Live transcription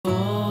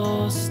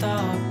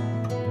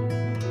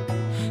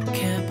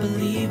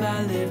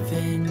I live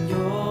in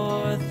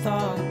your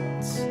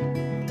thoughts.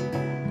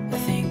 I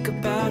think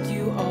about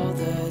you all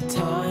the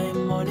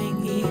time,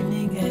 morning,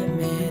 evening, and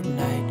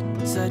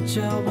midnight. Such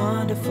a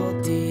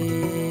wonderful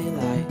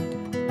delight.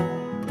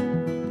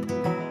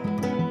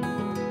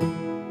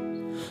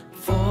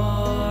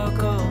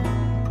 Forgo,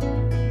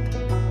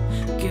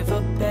 give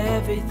up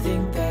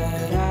everything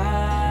that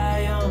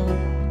I own.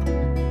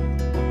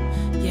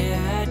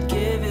 Yeah, I'd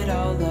give it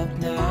all up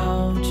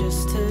now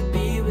just to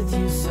be with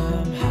you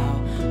somehow.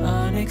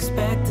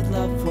 Unexpected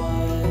love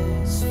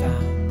was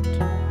found.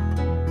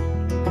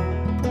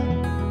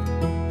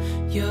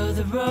 You're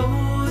the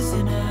rose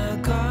in a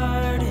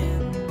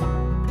garden,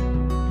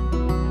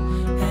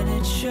 and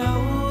it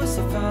shows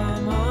if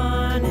I'm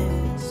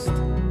honest.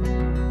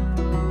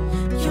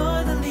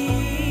 You're the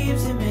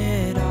leaves in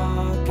mid-August,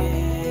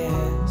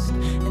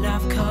 and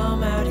I've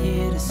come out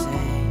here to say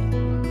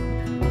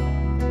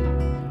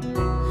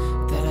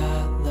that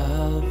I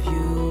love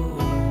you.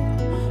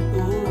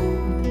 Ooh,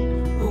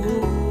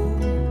 ooh,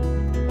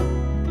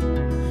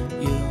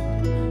 you,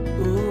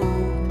 ooh,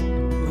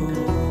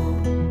 ooh.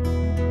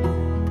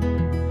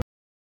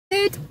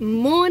 Good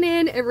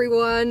morning,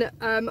 everyone.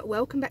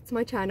 Welcome back to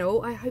my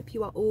channel. I hope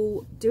you are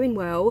all doing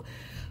well.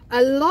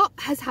 A lot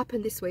has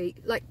happened this week,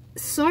 like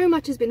so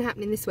much has been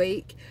happening this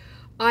week.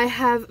 I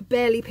have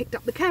barely picked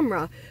up the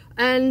camera,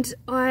 and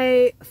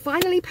I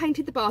finally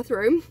painted the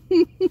bathroom.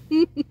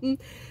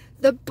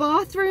 The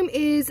bathroom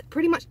is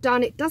pretty much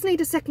done. It does need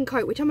a second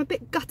coat, which I'm a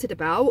bit gutted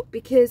about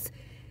because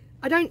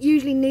I don't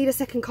usually need a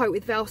second coat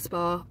with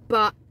Valspar,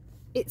 but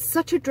it's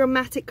such a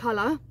dramatic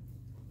colour.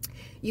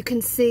 You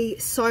can see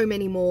so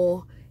many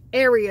more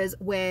areas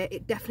where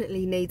it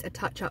definitely needs a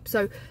touch up.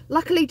 So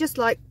luckily, just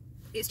like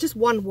it's just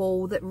one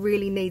wall that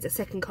really needs a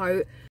second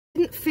coat. I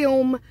didn't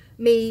film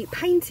me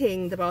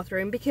painting the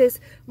bathroom because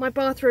my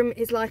bathroom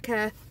is like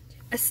a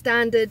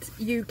standard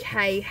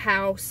UK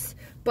house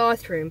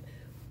bathroom,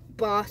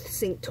 bath,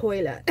 sink,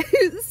 toilet.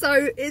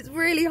 So it's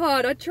really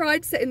hard. I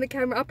tried setting the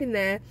camera up in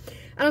there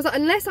and I was like,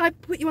 unless I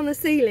put you on the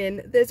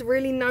ceiling, there's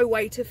really no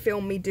way to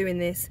film me doing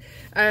this.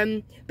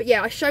 But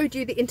yeah, I showed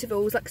you the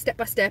intervals like step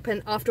by step,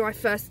 and after I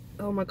first,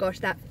 oh my gosh,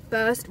 that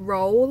first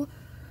roll,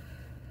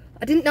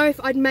 I didn't know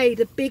if I'd made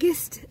the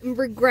biggest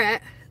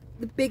regret,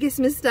 the biggest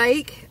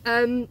mistake.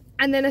 And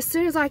then as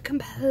soon as I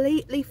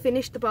completely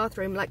finished the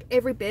bathroom, like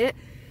every bit,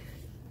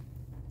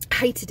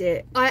 hated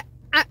it. I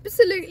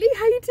absolutely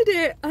hated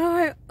it.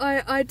 And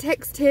I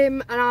texted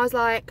him and I was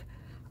like,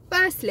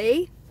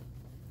 firstly,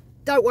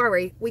 don't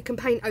worry, we can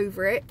paint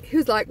over it. He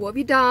was like, what have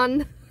you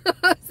done? I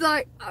was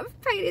like,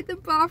 I've painted the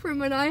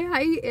bathroom and I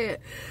hate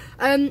it.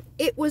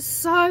 It was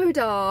so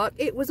dark.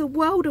 It was a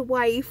world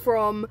away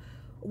from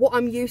what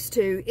I'm used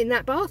to in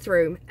that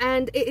bathroom,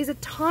 and it is a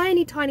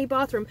tiny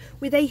bathroom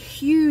with a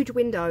huge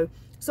window,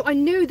 so I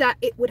knew that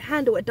it would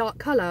handle a dark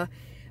colour.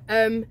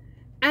 And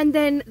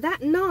then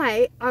that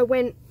night I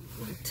went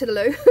to the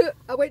loo.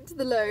 I went to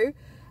the loo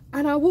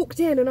and I walked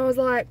in and I was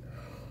like,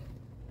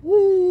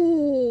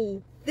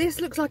 ooh,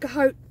 this looks like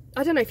a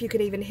I don't know if you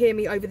can even hear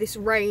me over this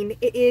rain.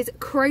 It is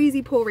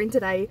crazy pouring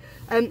today.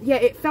 Yeah,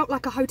 it felt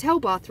like a hotel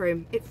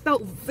bathroom. It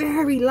felt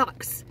very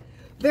luxe,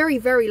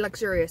 very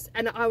luxurious,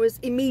 and I was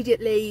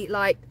immediately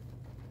like,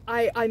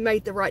 I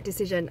made the right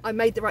decision. I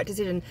made the right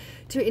decision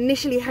to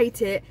initially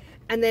hate it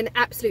and then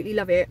absolutely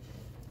love it.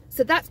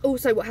 So that's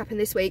also what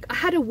happened this week. I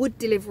had a wood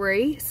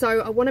delivery,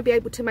 so I want to be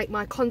able to make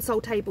my console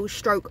table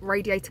stroke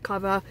radiator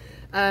cover.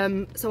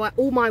 So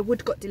all my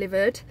wood got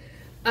delivered,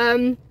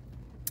 and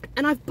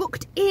I've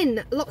booked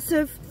in lots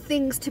of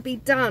things to be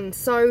done.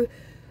 So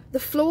the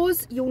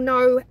floors, you'll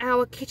know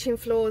our kitchen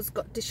floors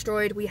got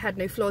destroyed. We had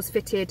no floors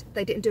fitted.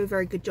 They didn't do a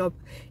very good job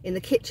in the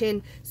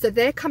kitchen. So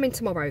they're coming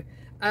tomorrow.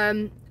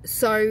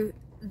 So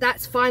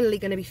that's finally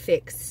going to be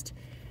fixed.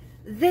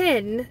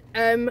 Then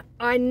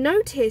I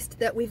noticed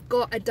that we've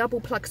got a double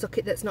plug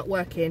socket that's not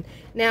working.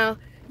 Now,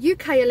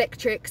 UK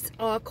electrics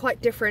are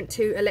quite different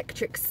to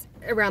electrics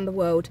around the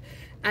world.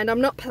 And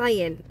I'm not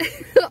playing.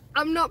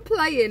 I'm not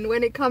playing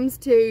when it comes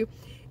to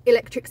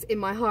electrics in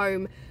my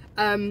home.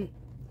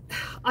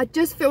 I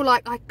just feel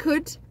like I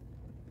could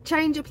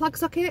change a plug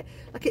socket.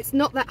 Like, it's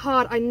not that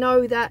hard. I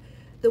know that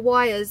the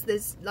wires,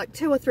 there's like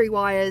 2 or 3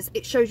 wires.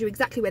 It shows you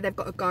exactly where they've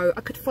got to go.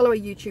 I could follow a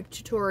YouTube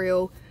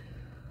tutorial.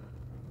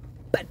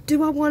 But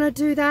do I want to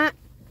do that?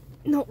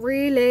 Not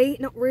really,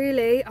 not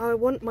really. I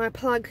want my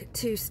plug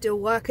to still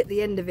work at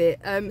the end of it.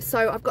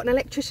 So I've got an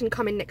electrician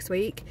coming next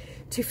week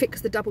to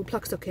fix the double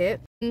plug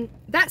socket.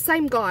 That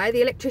same guy,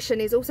 the electrician,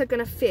 is also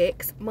going to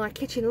fix my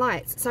kitchen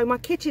lights. So my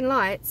kitchen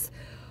lights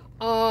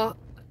are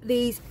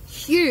these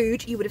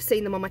huge, you would have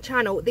seen them on my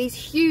channel, these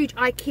huge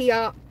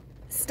IKEA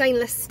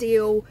stainless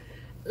steel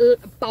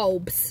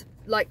bulbs,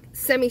 like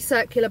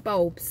semicircular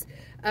bulbs.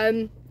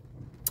 And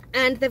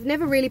they've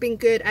never really been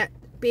good at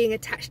being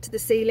attached to the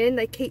ceiling.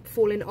 They keep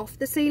falling off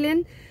the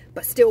ceiling,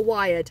 but still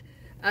wired.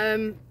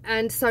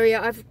 And so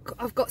yeah,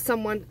 I've got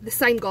someone, the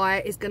same guy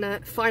is gonna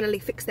finally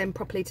fix them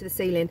properly to the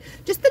ceiling.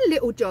 Just the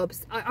little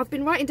jobs. I've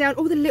been writing down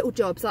all the little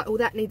jobs, like, oh,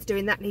 that needs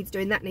doing, that needs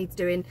doing, that needs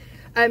doing.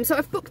 So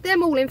I've booked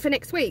them all in for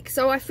next week.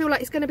 So I feel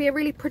like it's going to be a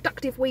really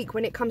productive week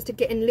when it comes to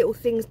getting little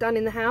things done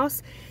in the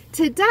house.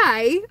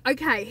 Today,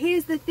 okay,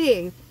 here's the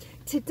thing.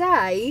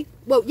 Today,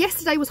 well,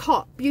 yesterday was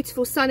hot,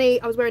 beautiful,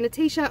 sunny. I was wearing a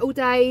t-shirt all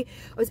day.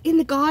 I was in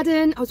the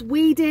garden. I was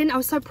weeding. I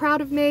was so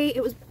proud of me.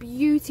 It was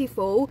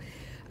beautiful.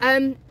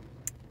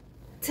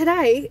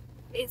 Today,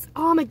 it's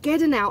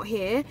Armageddon out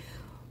here.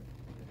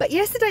 But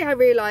yesterday I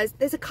realised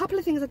there's a couple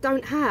of things I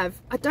don't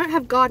have. I don't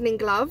have gardening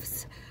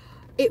gloves.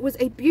 It was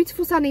a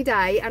beautiful sunny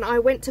day and I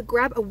went to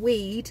grab a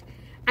weed,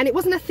 and it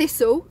wasn't a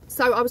thistle,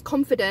 so I was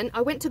confident.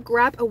 I went to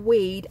grab a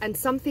weed and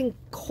something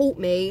caught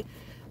me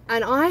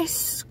and I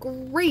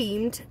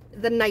screamed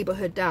the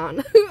neighbourhood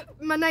down.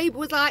 My neighbour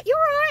was like, "You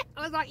alright?"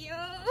 I was like,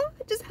 "Yeah,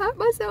 I just hurt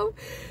myself."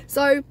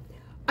 So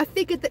I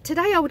figured that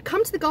today I would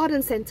come to the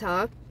garden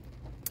centre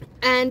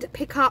and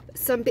pick up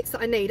some bits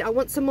that I need. I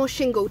want some more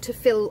shingle to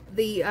fill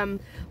the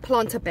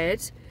planter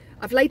bed.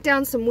 I've laid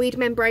down some weed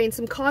membrane,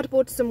 some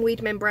cardboard, some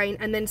weed membrane,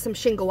 and then some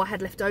shingle I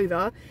had left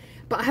over,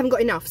 but I haven't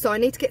got enough, so I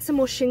need to get some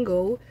more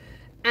shingle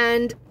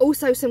and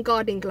also some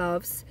gardening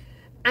gloves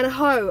and a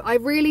hoe. I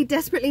really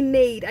desperately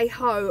need a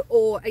hoe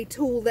or a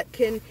tool that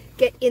can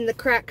get in the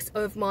cracks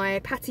of my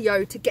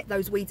patio to get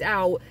those weeds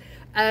out.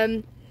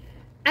 And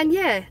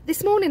yeah,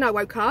 this morning I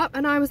woke up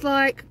and I was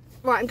like,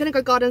 right, I'm gonna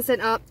go garden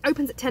centre,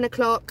 opens at 10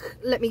 o'clock,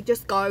 let me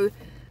just go.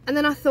 And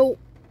then I thought,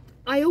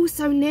 I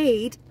also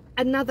need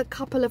another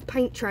couple of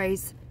paint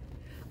trays.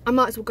 I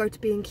might as well go to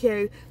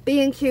B&Q.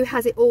 B&Q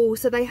has it all,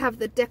 so they have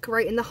the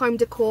decorating, the home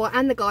decor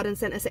and the garden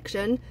centre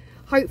section.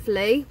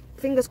 Hopefully,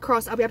 fingers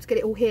crossed, I'll be able to get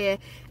it all here,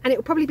 and it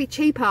will probably be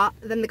cheaper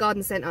than the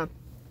garden centre.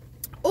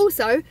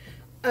 Also,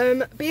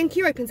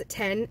 B&Q opens at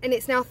 10 and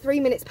it's now 3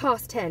 minutes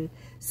past 10,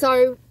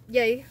 so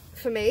yay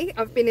for me.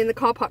 I've been in the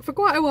car park for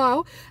quite a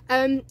while.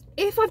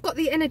 If I've got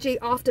the energy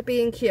after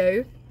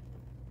B&Q,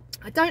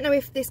 I don't know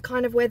if this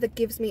kind of weather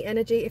gives me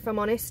energy, if I'm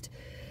honest.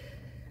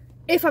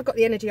 If I've got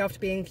the energy after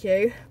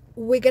B&Q,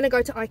 we're going to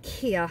go to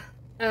IKEA,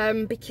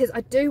 because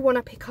I do want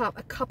to pick up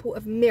a couple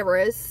of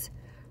mirrors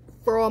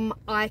from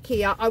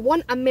IKEA. I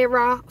want a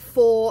mirror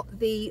for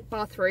the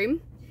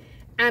bathroom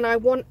and I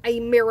want a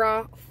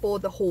mirror for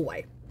the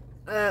hallway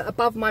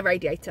above my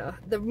radiator.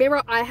 The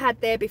mirror I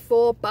had there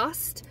before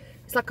bust.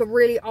 It's like a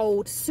really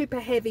old, super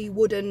heavy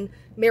wooden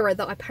mirror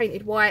that I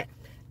painted white,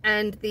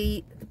 and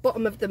the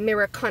bottom of the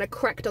mirror kind of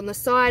cracked on the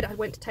side. I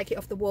went to take it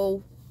off the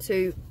wall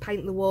to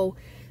paint the wall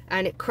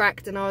and it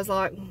cracked, and I was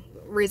like,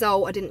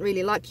 result, I didn't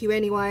really like you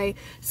anyway.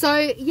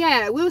 So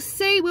yeah, we'll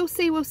see.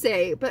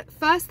 But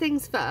first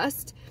things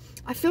first,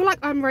 I feel like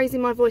I'm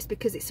raising my voice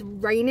because it's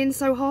raining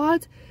so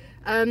hard.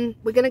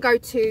 We're gonna go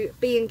to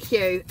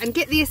B&Q and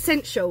get the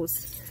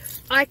essentials.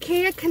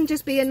 IKEA can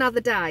just be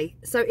another day,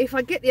 so if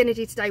I get the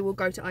energy today, we'll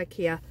go to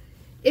IKEA.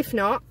 If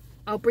not,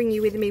 I'll bring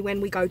you with me when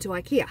we go to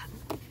IKEA.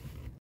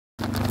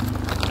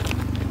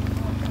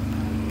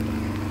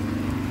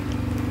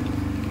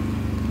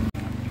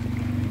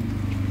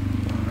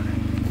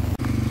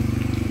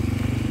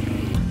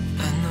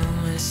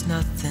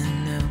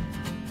 Nothing new,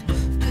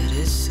 but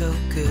it's so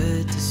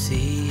good to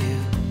see you.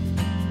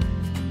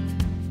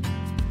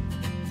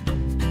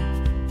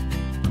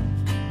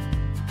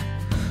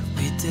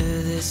 We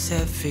do this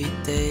every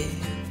day,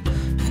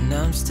 and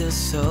I'm still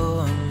so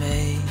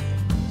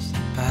amazed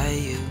by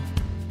you.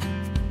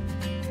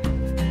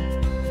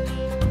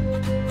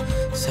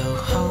 So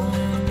hold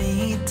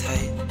me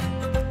tight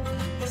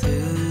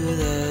through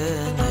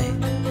the night.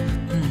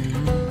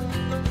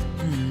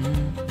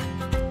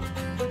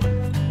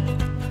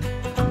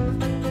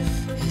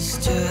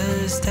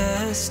 Just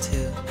us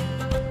two,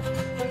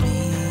 me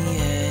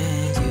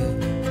and you.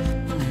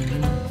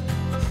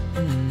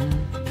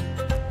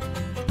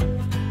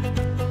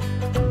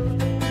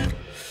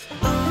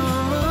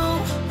 Oh,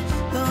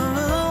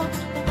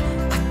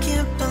 I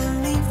can't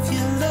believe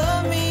you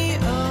love me.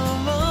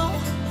 Oh,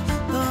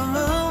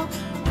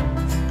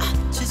 I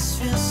just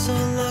feel so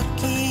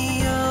lucky.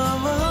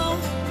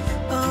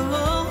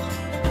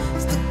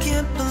 Still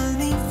can't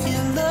believe you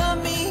love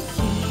me.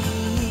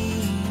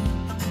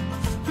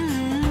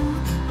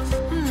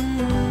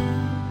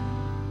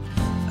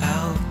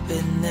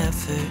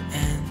 Never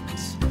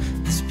ends.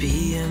 It's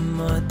being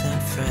more than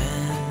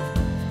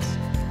friends.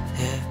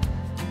 Yeah.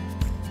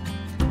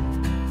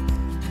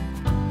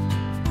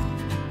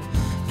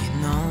 You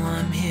know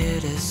I'm here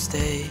to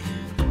stay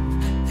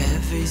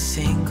every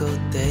single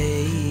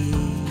day.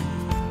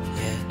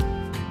 Yeah.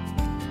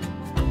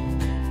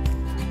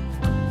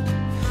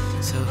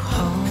 So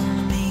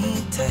hold me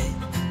tight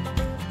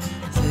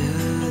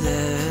through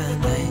the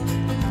night.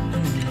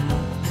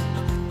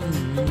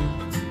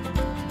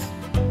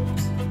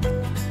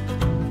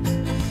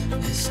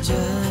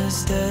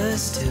 Just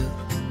us two,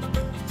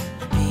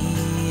 me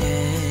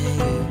and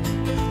you.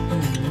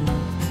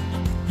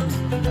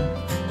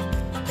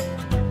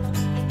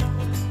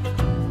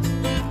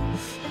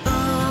 Oh,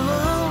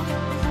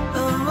 I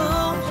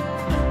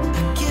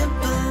can't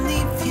believe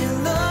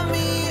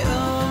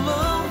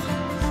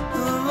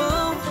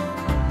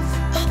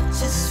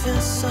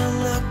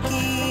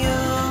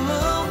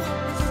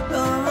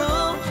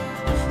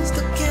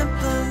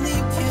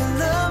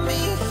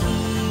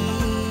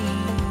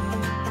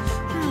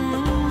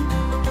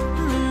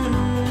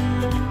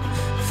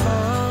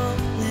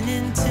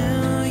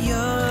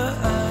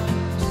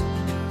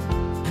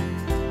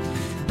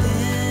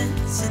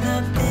dancing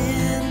up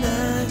in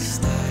the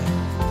stars.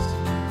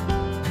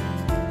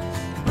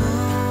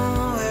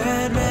 Oh, where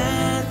I'd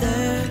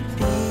rather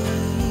be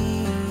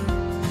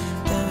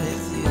than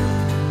with you.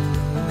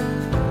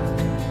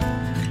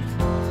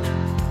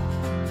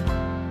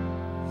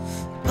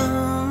 I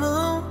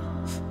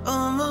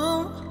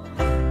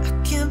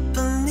can't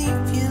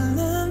believe you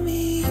love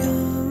me.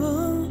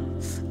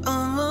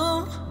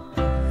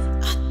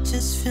 I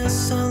just feel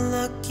so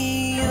lucky.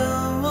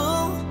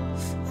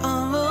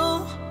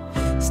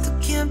 Still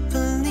can't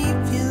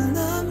believe you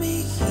love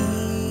me.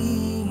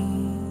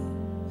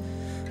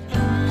 I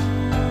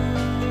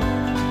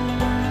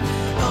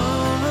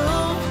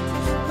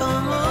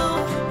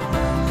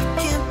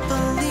can't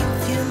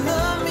believe you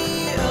love me.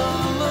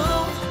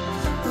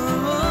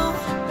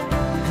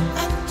 I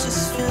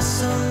just feel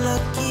so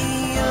lucky.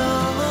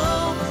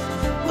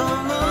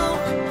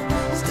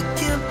 Still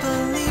can't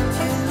believe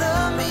you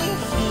love me.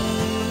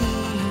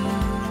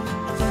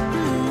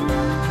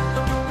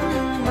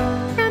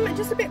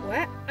 Just a bit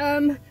wet.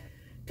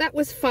 That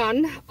was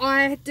fun.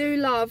 I do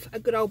love a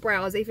good old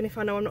browse, even if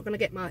I know I'm not going to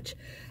get much.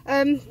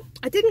 I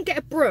didn't get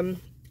a broom.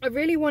 I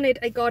really wanted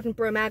a garden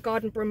broom. Our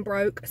garden broom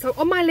broke. So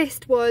on my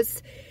list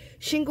was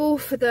shingle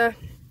for the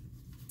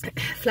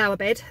flower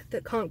bed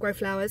that can't grow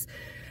flowers,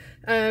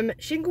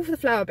 shingle for the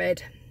flower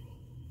bed,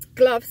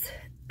 gloves,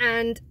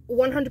 and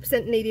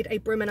 100% needed a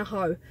broom and a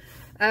hoe.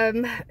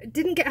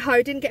 Didn't get a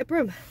hoe, didn't get a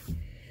broom.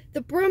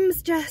 The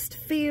brooms just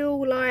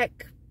feel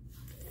like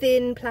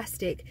thin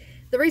plastic.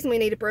 The reason we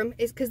need a broom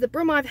is because the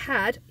broom I've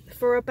had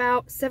for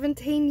about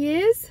 17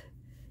 years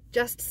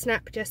just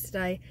snapped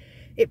yesterday.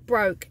 It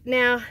broke.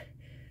 Now,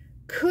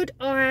 could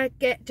I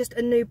get just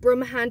a new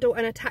broom handle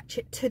and attach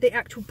it to the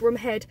actual broom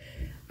head?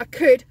 I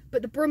could,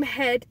 but the broom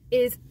head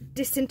is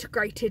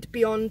disintegrated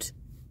beyond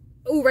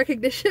all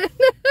recognition.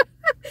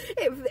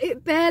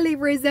 It barely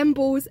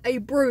resembles a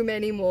broom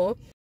anymore.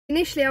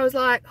 Initially I was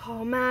like,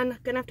 oh man, I'm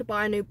gonna have to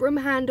buy a new broom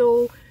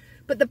handle,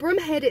 but the broom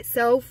head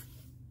itself,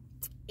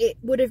 it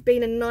would have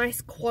been a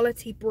nice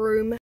quality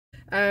broom,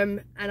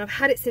 and I've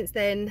had it since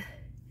then,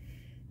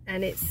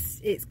 and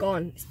it's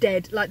gone, it's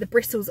dead. Like the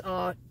bristles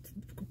are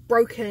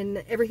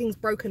broken, everything's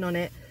broken on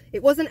it.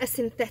 It wasn't a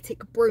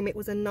synthetic broom, it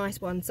was a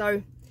nice one.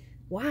 So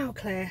wow,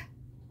 Claire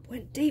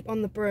went deep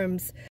on the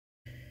brooms.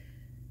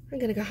 I'm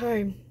gonna go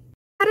home.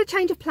 Had a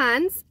change of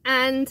plans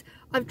and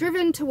I've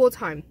driven towards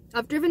home.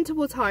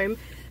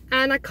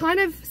 And I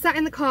kind of sat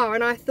in the car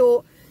and I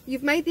thought,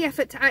 you've made the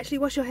effort to actually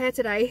wash your hair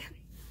today,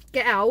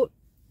 get out,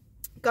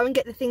 go and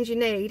get the things you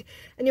need,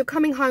 and you're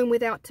coming home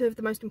without two of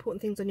the most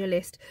important things on your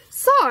list.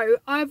 So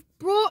I've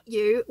brought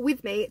you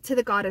with me to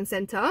the garden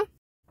centre.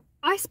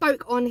 I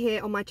spoke on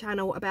here on my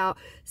channel about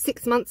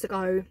 6 months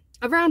ago,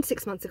 around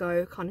 6 months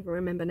ago, can't even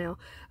remember now,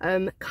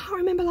 can't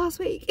remember last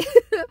week,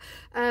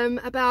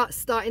 about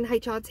starting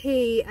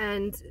HRT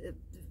and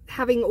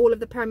having all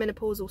of the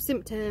perimenopausal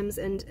symptoms.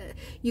 And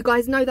you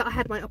guys know that I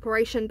had my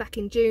operation back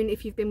in June.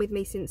 If you've been with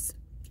me since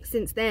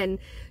then,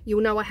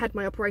 you'll know I had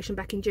my operation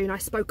back in June. I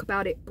spoke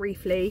about it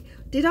briefly.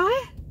 Did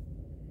I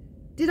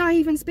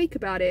even speak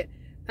about it?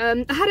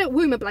 I had a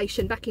womb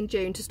ablation back in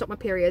June to stop my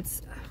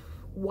periods.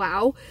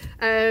 Wow.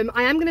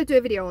 I am going to do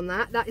a video on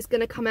that. That is going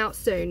to come out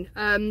soon,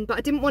 but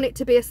I didn't want it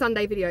to be a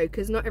Sunday video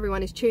because not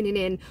everyone is tuning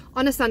in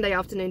on a Sunday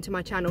afternoon to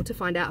my channel to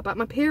find out about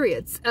my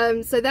periods.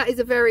 So that is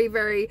a very,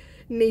 very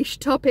niche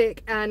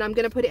topic, and I'm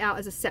going to put it out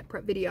as a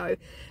separate video.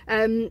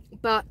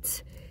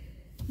 But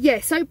yeah,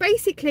 so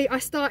basically I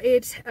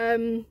started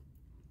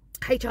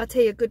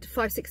HRT a good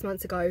 5-6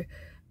 months ago,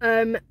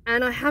 and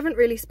I haven't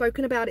really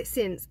spoken about it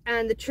since.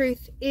 And the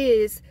truth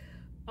is,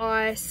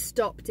 I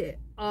stopped it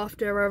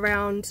after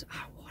around,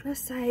 I want to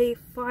say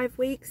 5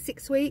 weeks,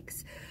 6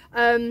 weeks.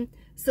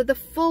 So the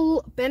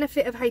full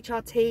benefit of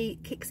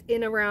HRT kicks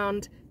in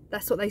around,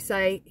 that's what they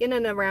say, in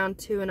and around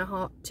 2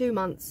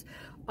 months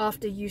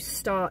after you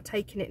start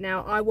taking it.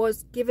 Now, I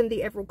was given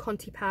the Everil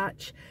Conti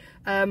patch.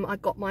 I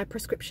got my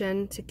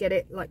prescription to get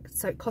it, like,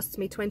 so it costs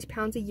me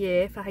 £20 a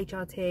year for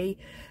HRT.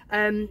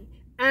 And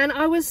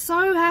I was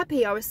so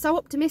happy, I was so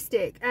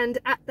optimistic, and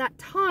at that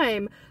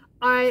time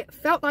I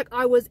felt like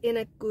I was in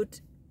a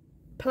good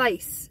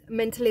place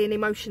mentally and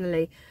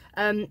emotionally,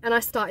 and I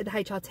started the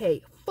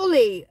HRT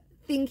fully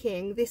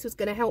thinking this was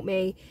going to help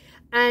me.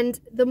 And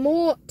the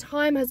more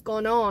time has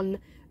gone on,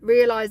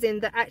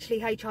 realizing that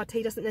actually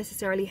HRT doesn't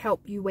necessarily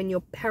help you when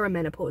you're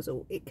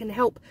perimenopausal. It can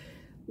help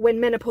when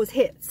menopause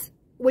hits,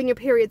 when your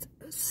periods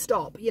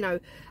stop, you know.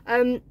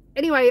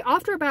 Anyway,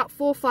 after about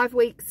 4 or 5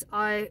 weeks,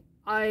 I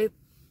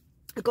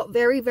got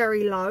very,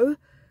 very low,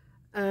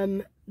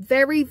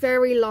 very,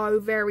 very low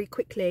very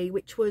quickly,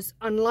 which was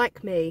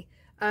unlike me.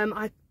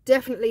 I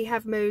definitely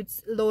have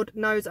moods. Lord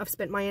knows I've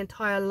spent my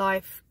entire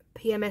life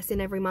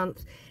PMSing every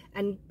month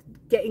and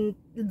getting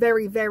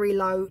very, very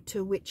low,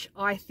 to which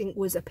I think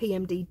was a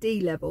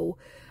PMDD level.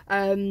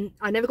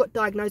 I never got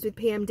diagnosed with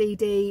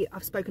PMDD.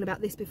 I've spoken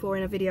about this before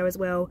in a video as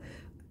well.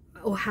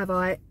 Or have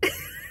I?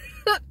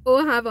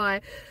 Or have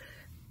I?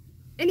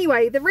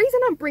 Anyway, the reason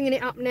I'm bringing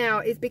it up now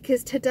is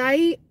because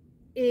today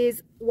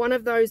is one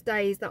of those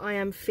days that I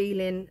am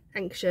feeling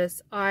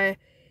anxious.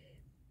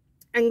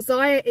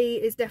 Anxiety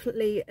is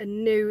definitely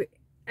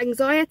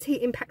anxiety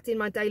impacting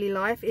my daily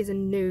life is a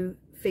new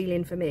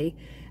feeling for me,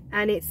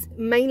 and it's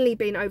mainly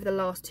been over the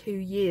last 2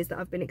 years that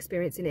I've been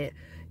experiencing it.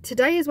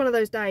 Today is one of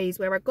those days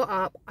where I got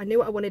up, I knew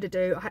what I wanted to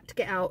do, I had to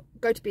get out,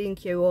 go to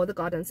B&Q or the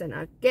garden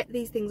centre, get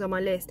these things on my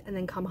list and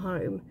then come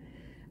home.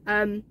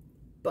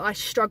 But I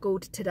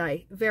struggled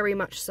today, very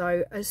much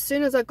so. As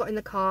soon as I got in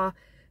the car,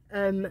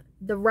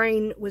 the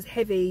rain was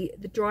heavy,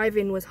 the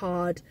driving was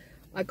hard.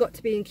 I got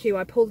to B&Q,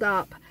 I pulled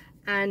up,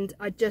 and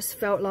I just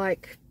felt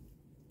like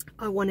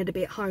I wanted to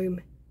be at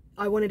home.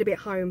 I wanted to be at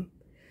home.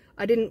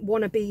 I didn't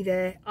want to be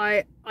there.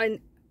 And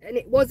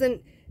it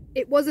wasn't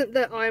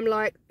that I'm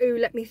like, ooh,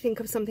 let me think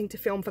of something to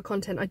film for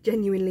content. I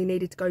genuinely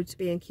needed to go to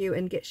B&Q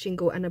and get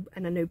shingle and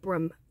a new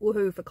broom,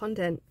 woohoo, for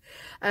content.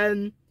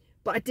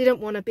 But I didn't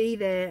want to be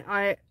there.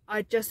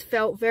 I just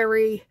felt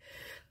very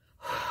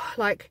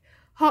like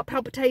heart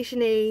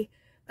palpitation-y.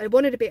 I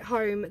wanted to be at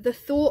home. The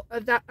thought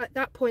of that, at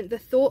that point, the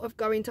thought of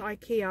going to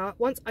IKEA,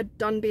 once I'd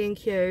done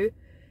B&Q,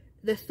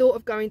 the thought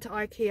of going to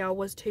IKEA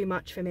was too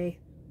much for me.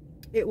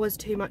 It was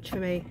too much for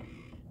me.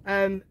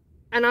 And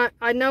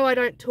I know I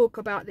don't talk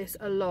about this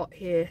a lot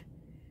here,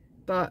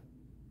 but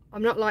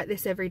I'm not like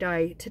this every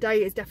day.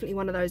 Today is definitely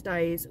one of those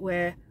days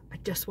where I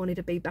just wanted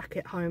to be back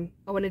at home.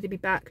 I wanted to be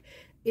back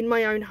in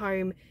my own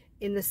home,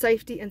 in the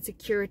safety and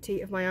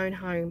security of my own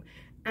home.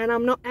 And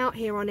I'm not out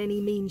here on any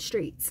mean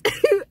streets.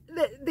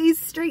 These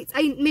streets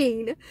ain't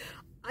mean.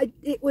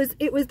 It was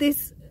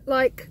this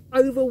like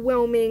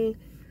overwhelming,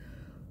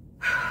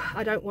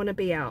 I don't want to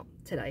be out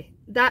today.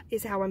 That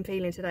is how I'm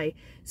feeling today.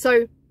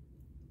 So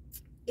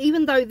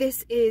even though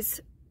this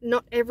is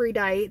not every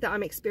day that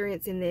I'm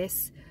experiencing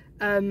this,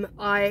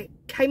 I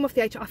came off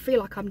the HRT. I feel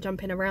like I'm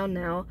jumping around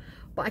now,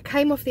 but I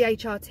came off the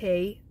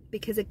HRT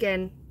because,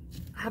 again,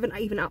 I haven't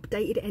even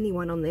updated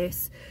anyone on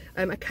this.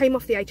 I came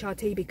off the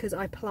HRT because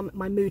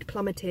my mood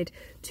plummeted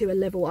to a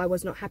level I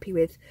was not happy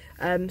with.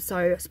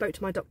 So I spoke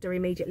to my doctor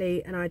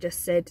immediately and I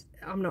just said,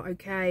 I'm not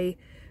okay.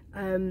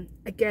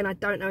 Again, I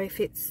don't know if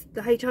it's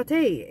the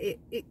HRT.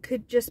 It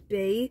could just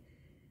be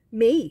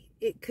me.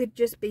 It could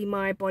just be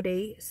my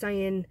body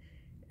saying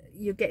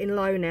you're getting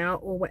low now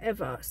or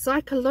whatever.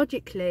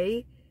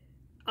 Psychologically,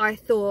 I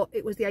thought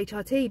it was the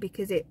HRT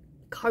because it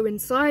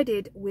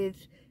coincided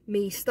with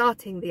me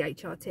starting the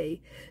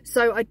HRT.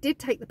 So I did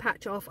take the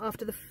patch off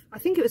after I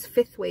think it was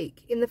 5th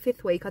week. In the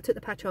 5th week, I took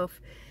the patch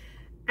off,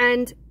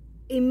 and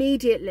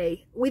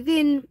immediately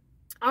within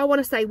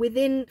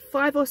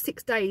 5 or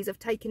 6 days of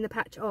taking the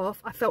patch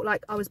off, I felt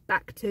like I was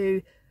back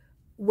to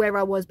where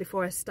I was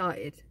before I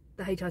started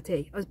the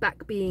HRT. I was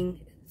back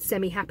being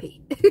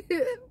semi-happy.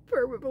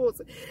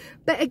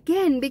 But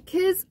again,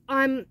 because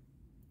I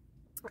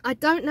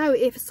don't know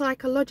if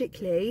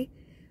psychologically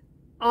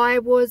I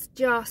was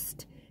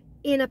just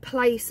in a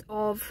place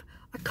of,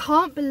 I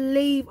can't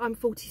believe I'm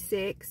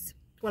 46.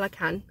 Well, I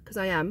can, because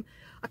I am.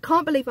 I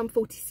can't believe I'm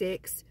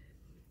 46.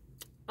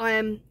 I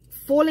am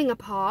falling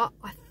apart.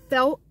 I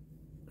felt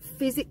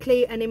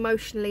physically and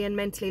emotionally and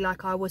mentally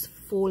like I was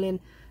falling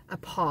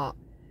apart.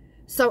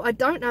 So I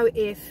don't know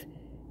if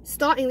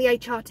starting the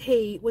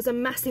HRT was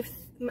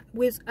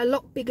a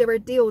lot bigger a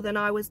deal than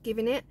I was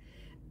giving it.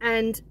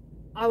 And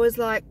I was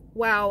like,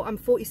 wow, I'm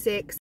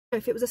 46.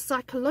 If it was a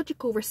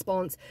psychological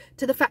response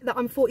to the fact that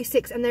I'm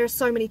 46 and there are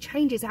so many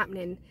changes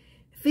happening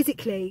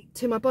physically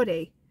to my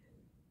body.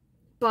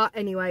 But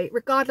anyway,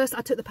 regardless,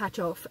 I took the patch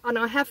off and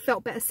I have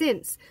felt better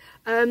since.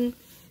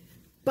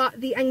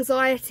 But the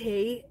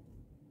anxiety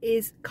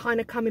is kind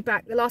of coming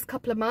back. The last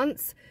couple of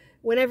months,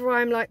 whenever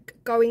I'm like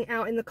going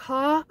out in the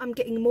car, I'm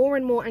getting more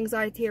and more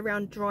anxiety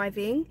around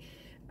driving.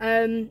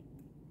 And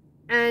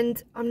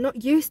I'm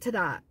not used to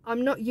that.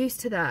 I'm not used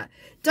to that.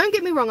 Don't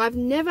get me wrong,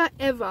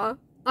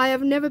 I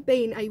have never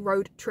been a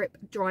road trip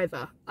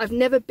driver. I've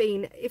never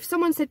been, if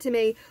someone said to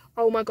me,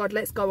 oh my God,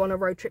 let's go on a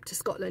road trip to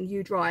Scotland,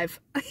 you drive.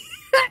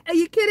 Are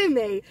you kidding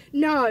me?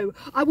 No,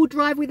 I will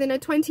drive within a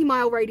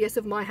 20-mile radius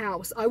of my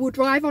house. I will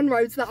drive on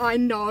roads that I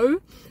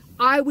know.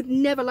 I would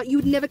never, like, you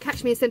would never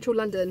catch me in central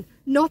London.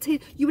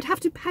 You would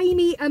have to pay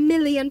me £1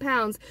 million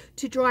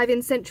to drive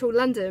in central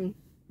London.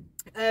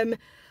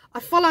 I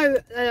follow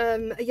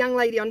a young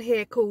lady on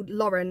here called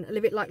Lauren,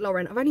 Live It Like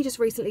Lauren. I've only just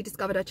recently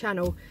discovered her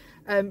channel.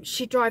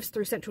 She drives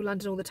through central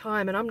London all the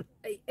time, and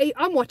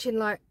I'm watching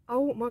like,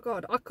 oh my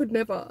God, I could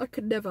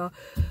never.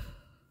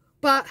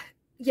 But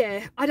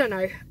yeah, I don't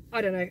know.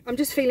 I'm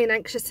just feeling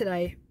anxious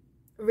today.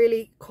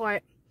 Really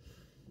quite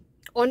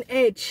on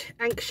edge,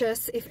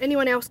 anxious. If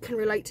anyone else can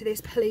relate to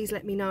this, please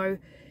let me know.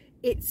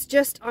 It's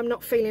just, I'm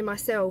not feeling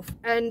myself.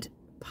 And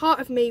part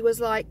of me was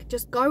like,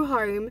 just go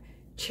home,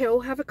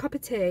 chill, have a cup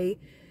of tea.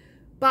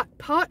 But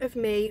part of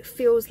me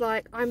feels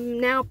like I'm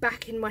now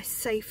back in my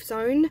safe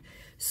zone.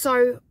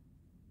 So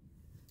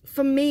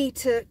for me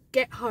to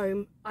get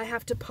home, I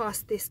have to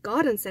pass this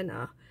garden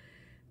centre.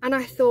 And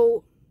I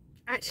thought,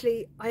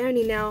 actually, I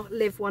only now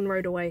live one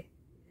road away.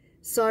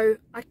 So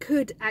I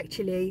could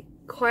actually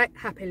quite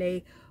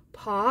happily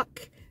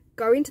park,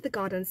 go into the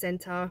garden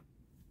centre,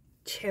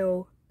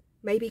 chill,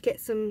 maybe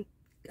get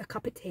a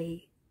cup of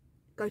tea,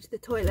 go to the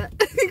toilet,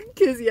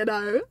 because you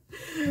know,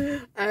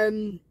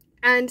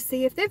 and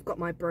see if they've got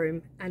my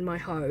broom and my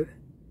hoe.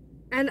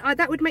 And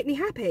that would make me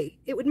happy.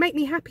 It would make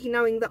me happy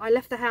knowing that I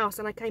left the house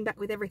and I came back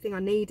with everything I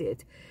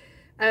needed.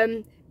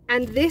 And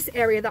this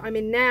area that I'm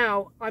in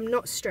now, I'm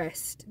not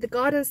stressed. The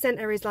garden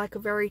centre is like a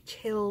very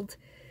chilled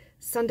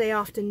Sunday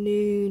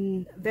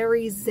afternoon,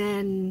 very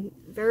zen,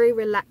 very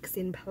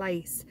relaxing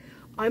place.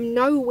 I'm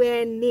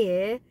nowhere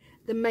near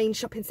the main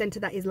shopping centre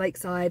that is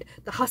Lakeside,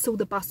 the hustle,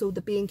 the bustle,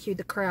 the B&Q,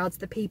 the crowds,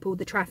 the people,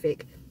 the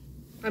traffic.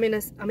 I'm in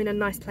a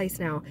nice place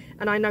now,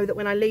 and I know that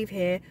when I leave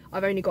here,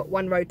 I've only got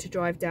one road to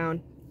drive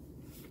down,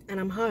 and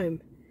I'm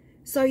home.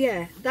 So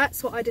yeah,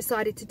 that's what I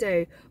decided to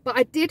do. But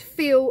I did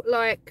feel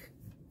like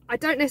I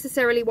don't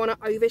necessarily want to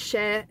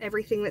overshare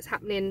everything that's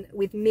happening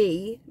with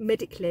me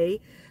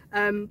medically,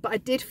 but I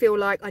did feel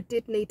like I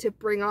did need to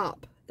bring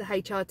up the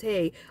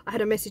HRT. I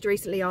had a message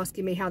recently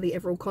asking me how the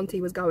Everall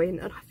Conti was going,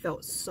 and I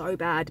felt so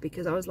bad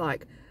because I was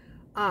like,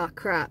 ah,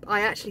 crap.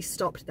 I actually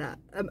stopped that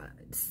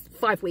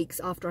 5 weeks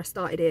after I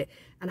started it,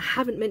 and I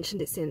haven't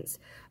mentioned it since.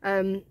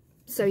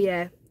 So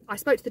yeah, I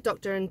spoke to the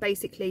doctor, and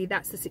basically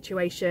that's the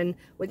situation.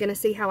 We're going to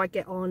see how I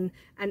get on,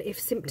 and if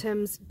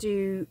symptoms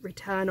do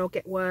return or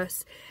get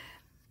worse,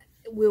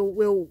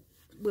 we'll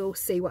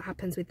see what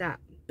happens with that.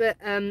 But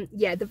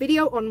yeah, the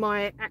video on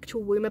my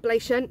actual womb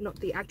ablation, not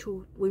the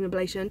actual womb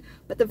ablation,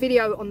 but the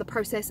video on the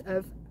process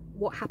of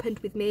what happened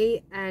with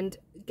me and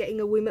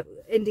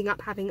ending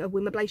up having a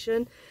womb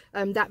ablation,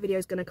 that video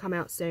is going to come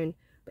out soon.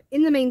 But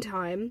in the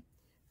meantime,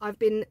 I've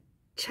been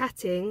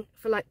chatting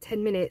for like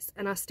 10 minutes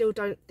and I still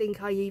don't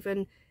think I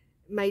even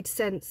made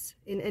sense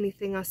in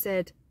anything I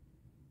said.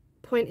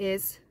 Point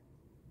is,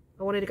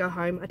 I wanted to go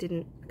home. I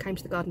didn't. I came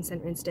to the garden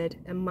centre instead,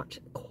 a much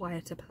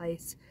quieter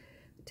place,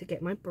 to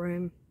get my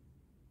broom.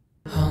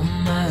 Oh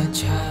my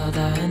child,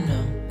 I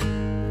know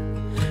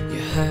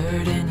you're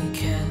hurt and you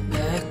can't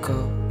let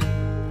go.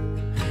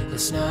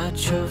 It's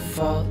not your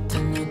fault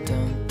and you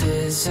don't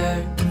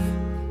deserve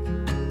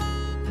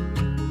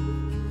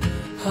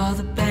all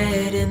the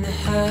bad and the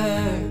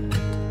hurt.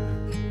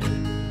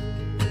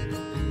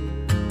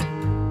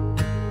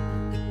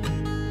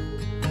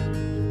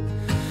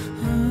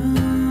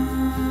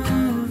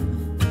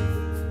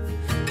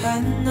 I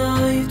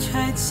know you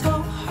tried so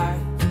hard.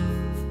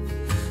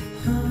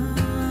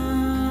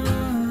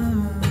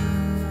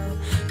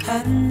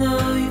 I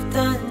know you've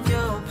done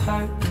your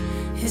part.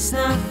 It's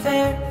not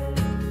fair.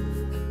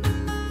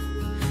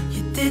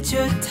 You did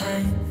your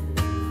time.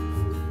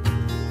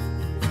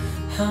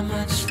 How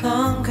much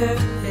longer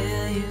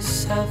will you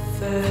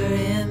suffer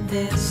in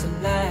this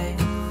life?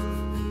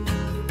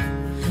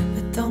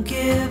 But don't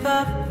give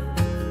up.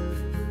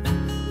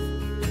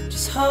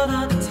 Just hold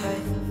on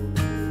tight.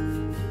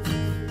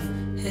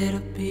 It'll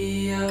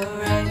be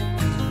alright.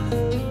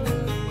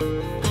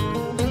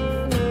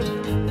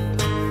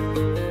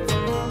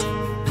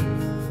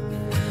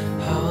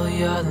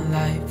 Your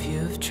life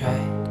you've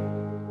tried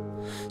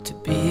to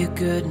be a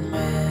good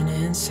man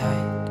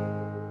inside.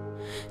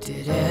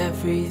 Did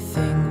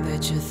everything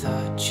that you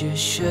thought you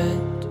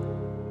should.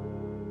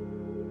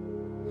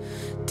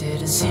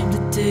 Didn't seem to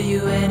do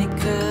you any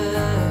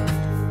good.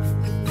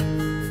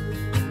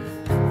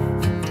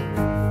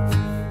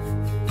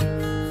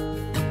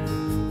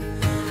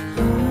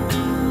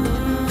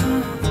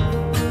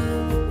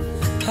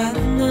 I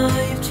know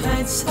you've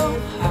tried so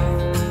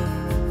hard.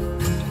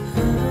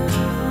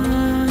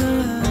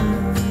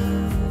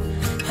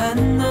 I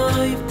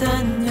know you've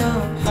done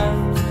your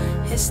part.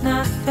 It's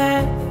not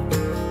fair.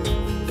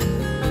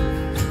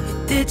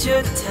 You did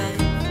your time.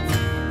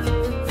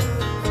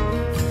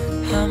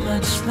 How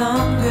much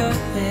longer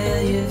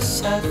will you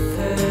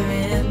suffer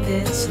in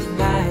this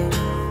life?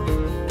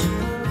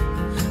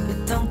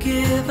 But don't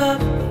give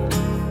up.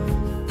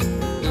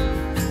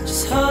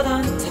 Just hold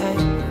on tight.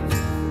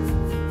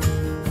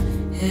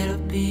 It'll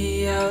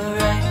be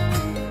alright.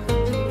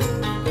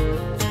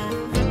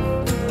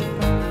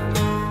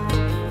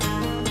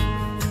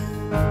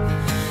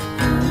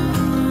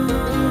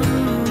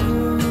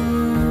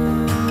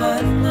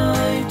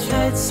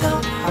 So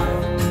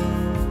hard.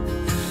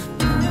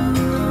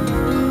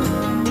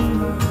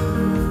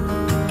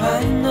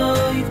 I know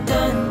you've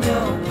done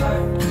your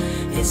part.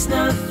 It's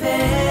not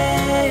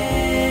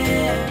fair.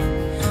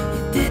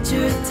 You did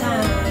your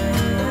time.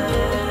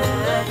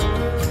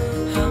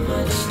 How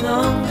much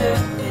longer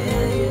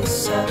will you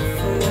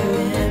suffer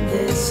in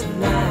this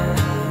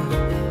life?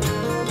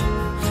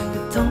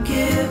 But don't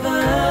give up.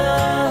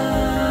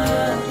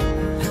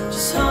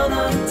 Just hold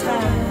on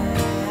tight.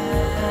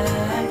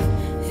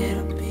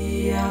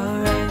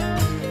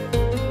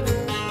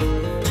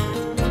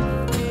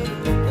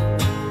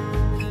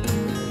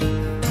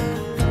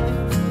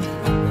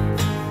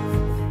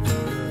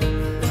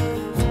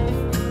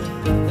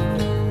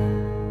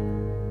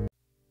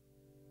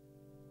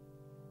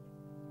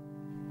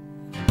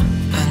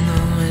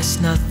 It's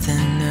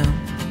nothing new,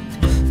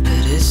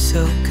 but it's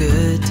so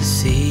good to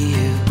see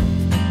you.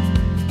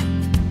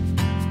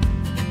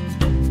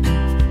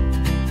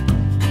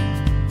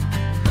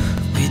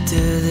 We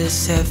do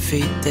this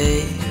every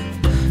day,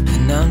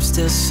 and I'm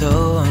still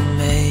so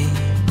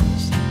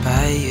amazed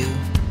by you.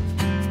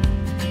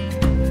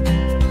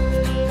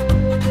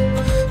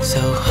 So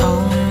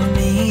hold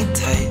me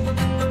tight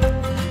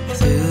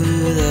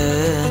through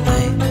the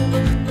night.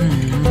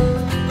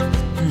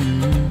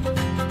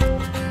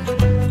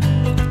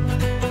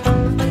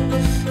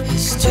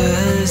 It's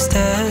just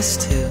us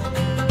two,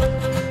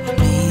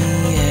 me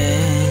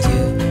and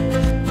you.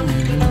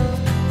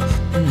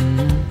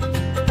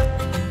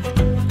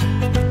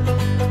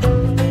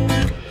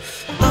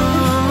 Oh,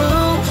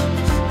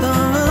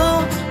 oh,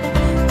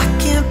 I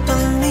can't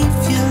believe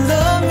you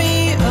love me.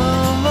 Oh,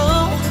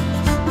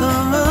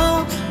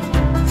 oh,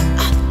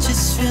 I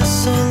just feel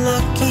so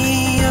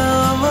lucky.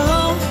 Oh,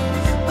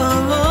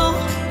 oh,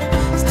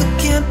 still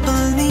can't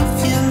believe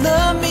you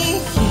love me.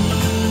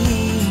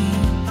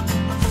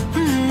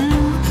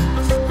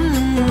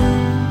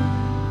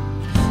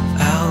 I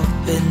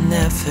hope it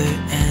never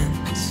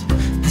ends,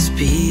 this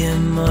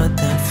being more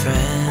than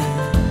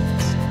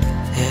friends,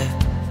 yeah.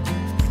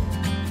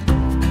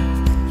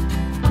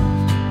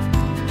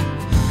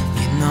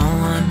 You know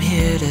I'm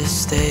here to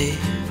stay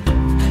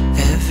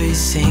every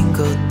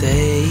single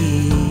day,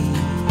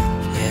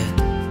 yeah.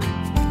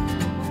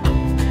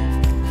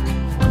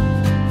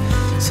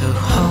 So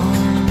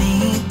hold me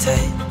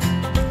tight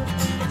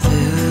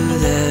through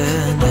the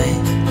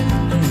night.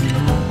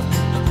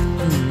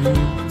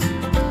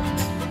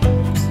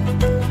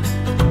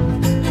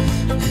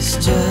 It's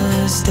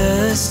just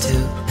us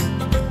two,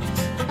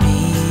 me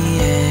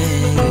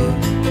and you.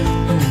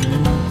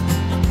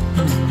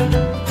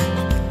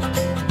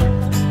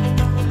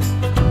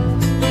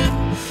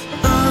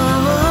 Oh,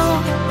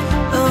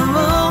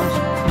 oh,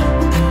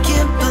 I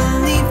can't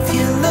believe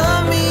you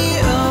love me.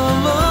 Oh,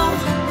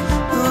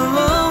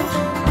 oh,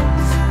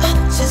 I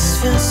just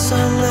feel so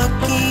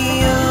lucky.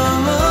 Oh,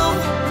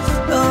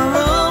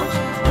 oh,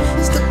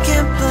 still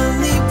can't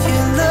believe you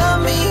love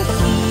me.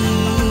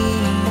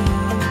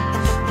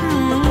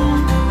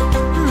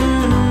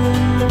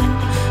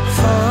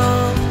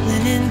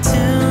 Falling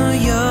into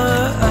your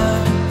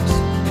arms,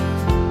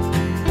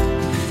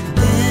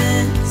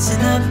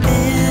 dancing up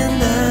in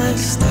the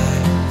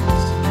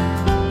stars.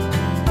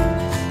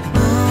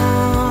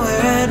 Oh,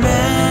 where I'd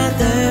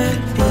rather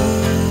be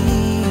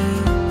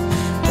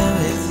than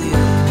with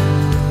you.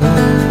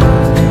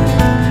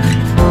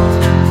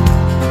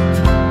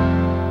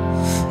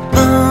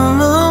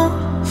 Oh,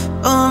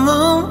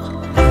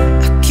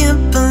 I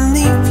can't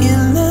believe you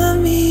love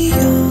me.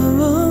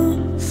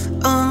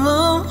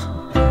 Oh,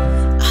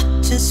 I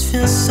just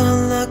feel so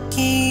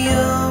lucky.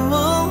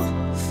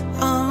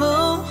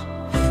 Oh,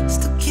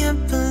 still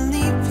can't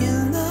believe you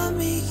love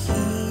me.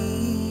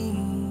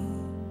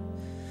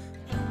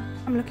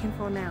 I'm looking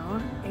for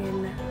now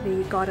in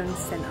the garden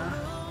centre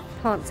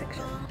plant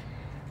section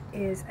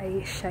is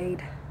a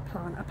shade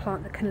plant, a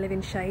plant that can live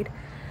in shade,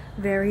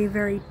 very,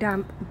 very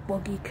damp,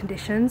 boggy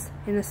conditions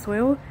in the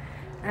soil,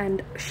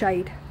 and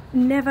shade.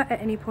 Never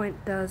at any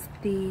point does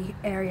the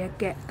area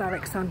get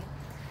direct sun,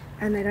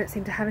 and they don't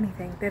seem to have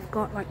anything. They've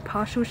got like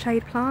partial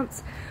shade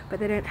plants, but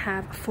they don't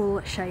have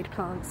full shade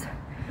plants.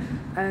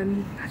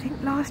 I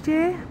think last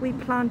year we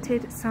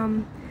planted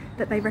some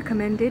that they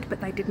recommended, but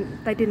they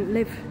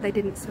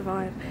didn't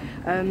survive.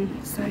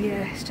 So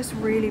yeah, it's just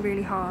really,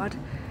 really hard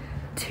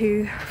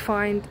to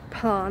find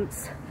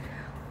plants.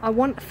 I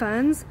want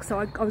ferns, so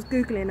I was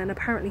googling, and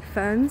apparently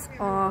ferns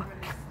are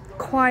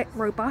quite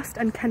robust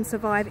and can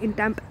survive in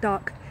damp,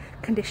 dark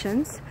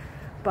conditions,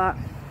 but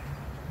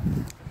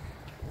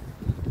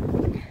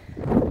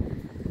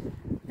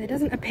there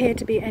doesn't appear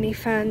to be any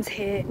ferns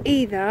here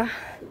either.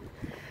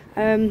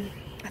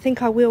 I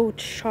think I will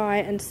try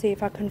and see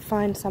if I can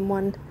find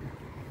someone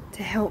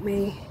to help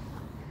me,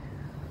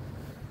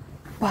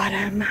 but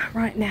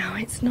right now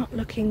it's not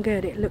looking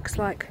good. It looks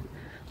like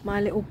my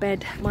little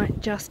bed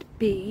might just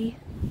be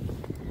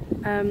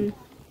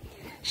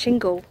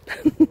shingle.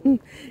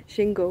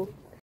 Shingle.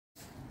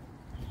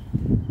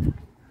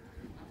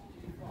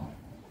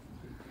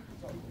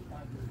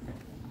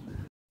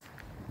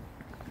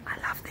 I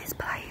love this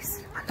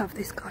place. I love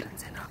this garden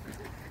centre.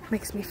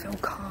 Makes me feel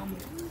calm.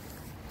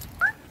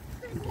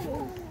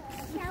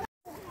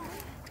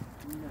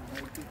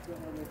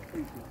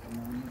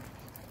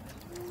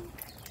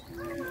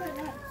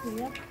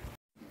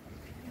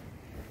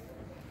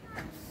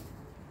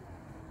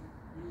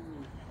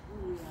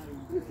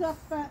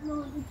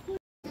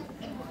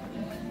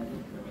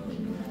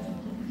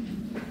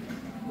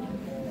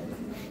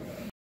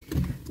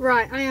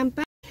 Right, I am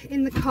back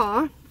in the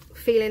car,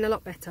 feeling a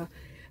lot better.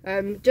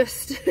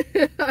 Just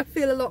I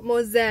feel a lot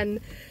more zen,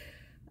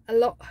 a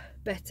lot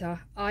better.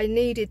 I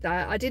needed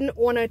that. I didn't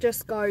want to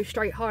just go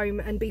straight home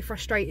and be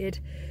frustrated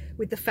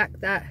with the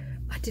fact that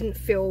I didn't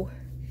feel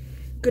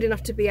good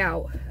enough to be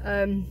out.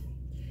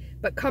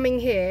 But coming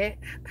here,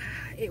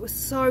 it was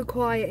so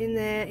quiet in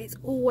there. It's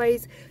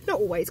always, not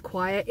always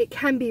quiet. It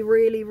can be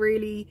really,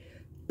 really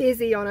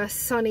busy on a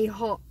sunny,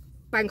 hot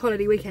bank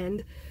holiday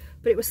weekend.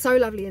 But it was so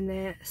lovely in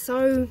there,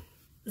 so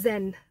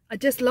zen. I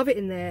just love it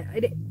in there.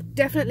 It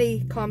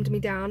definitely calmed me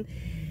down.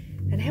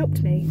 and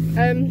helped me.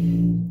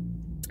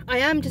 I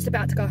am just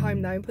about to go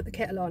home though and put the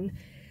kettle on.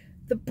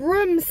 The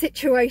broom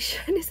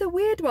situation is a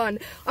weird one.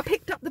 I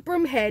picked up the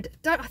broom head.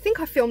 I think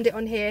I filmed it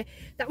on here.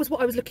 That was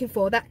what I was looking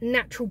for, that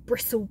natural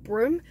bristle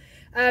broom.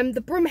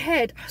 The broom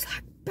head, I was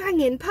like,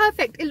 banging,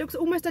 perfect. It looks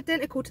almost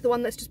identical to the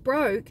one that's just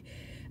broke.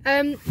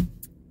 But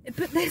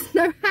there's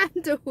no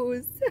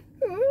handles.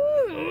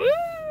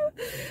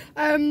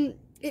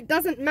 It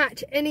doesn't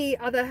match any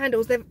other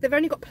handles. They've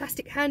only got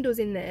plastic handles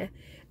in there.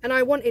 And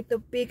I wanted the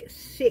big,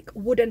 thick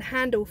wooden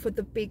handle for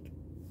the big,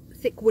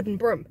 thick wooden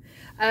broom.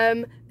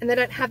 And they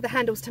don't have the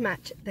handles to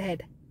match the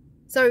head.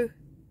 So,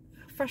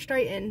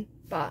 frustrating,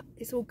 but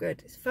it's all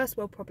good. It's a first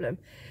world problem.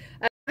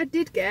 I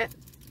did get,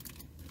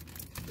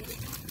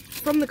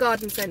 from the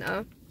garden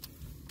centre,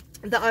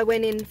 that I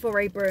went in for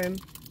a broom,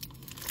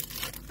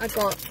 I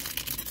got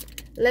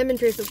lemon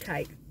drizzle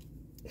cake.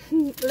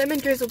 Lemon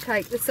drizzle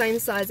cake, the same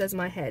size as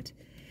my head.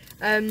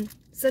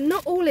 So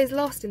not all is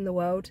lost in the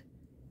world,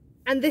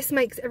 and this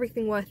makes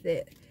everything worth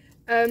it.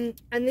 And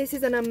this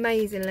is an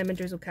amazing lemon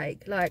drizzle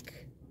cake.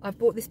 Like, I've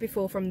bought this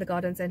before from the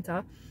garden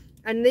centre,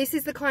 and this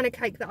is the kind of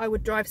cake that I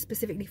would drive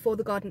specifically for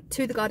the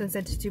garden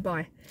centre to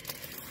buy.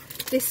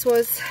 This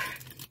was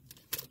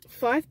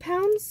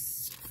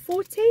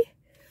 £5.40,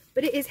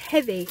 but it is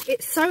heavy.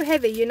 It's so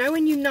heavy, you know,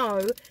 when you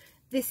know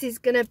this is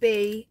gonna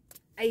be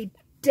a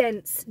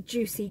dense,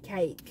 juicy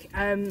cake.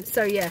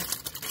 So yeah,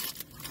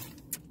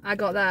 I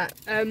got that.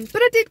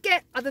 But I did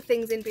get other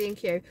things in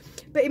B&Q.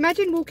 But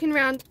imagine walking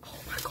around. Oh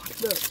my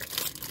god, look,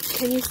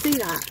 can you see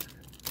that?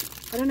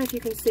 I don't know if you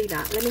can see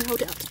that. Let me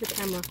hold it up to the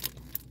camera.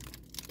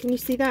 Can you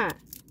see that?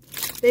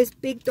 There's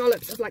big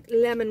dollops of like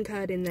lemon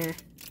curd in there.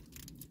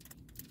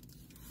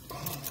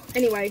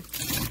 Anyway,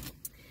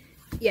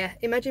 yeah,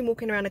 imagine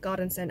walking around a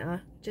garden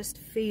centre just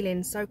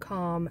feeling so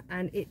calm,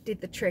 and it did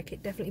the trick.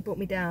 It definitely brought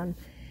me down,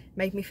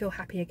 made me feel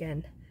happy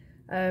again.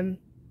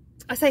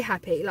 I say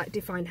happy, like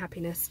define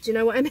happiness. Do you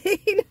know what I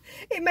mean?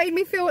 It made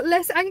me feel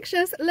less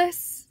anxious,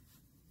 less,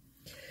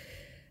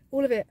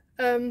 all of it.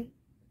 And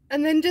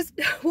then just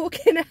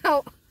walking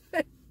out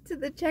to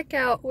the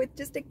checkout with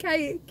just a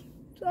cake.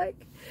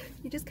 Like,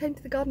 you just came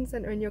to the garden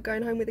centre and you're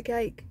going home with a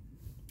cake.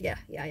 Yeah,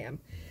 I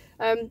am.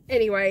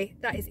 Anyway,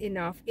 that is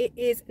enough. It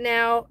is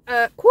now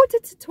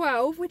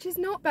 11:45, which is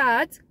not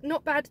bad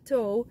at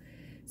all.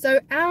 So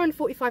hour and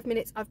 45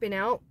 minutes I've been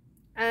out,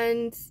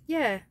 and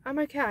yeah, I'm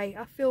okay.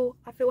 I feel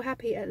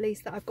happy at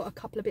least that I've got a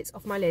couple of bits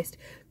off my list.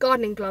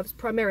 Gardening gloves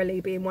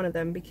primarily being one of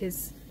them,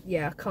 because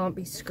yeah, I can't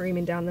be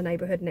screaming down the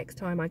neighbourhood next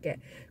time I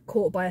get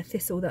caught by a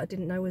thistle that I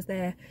didn't know was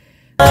there.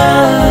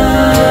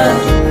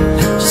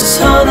 Just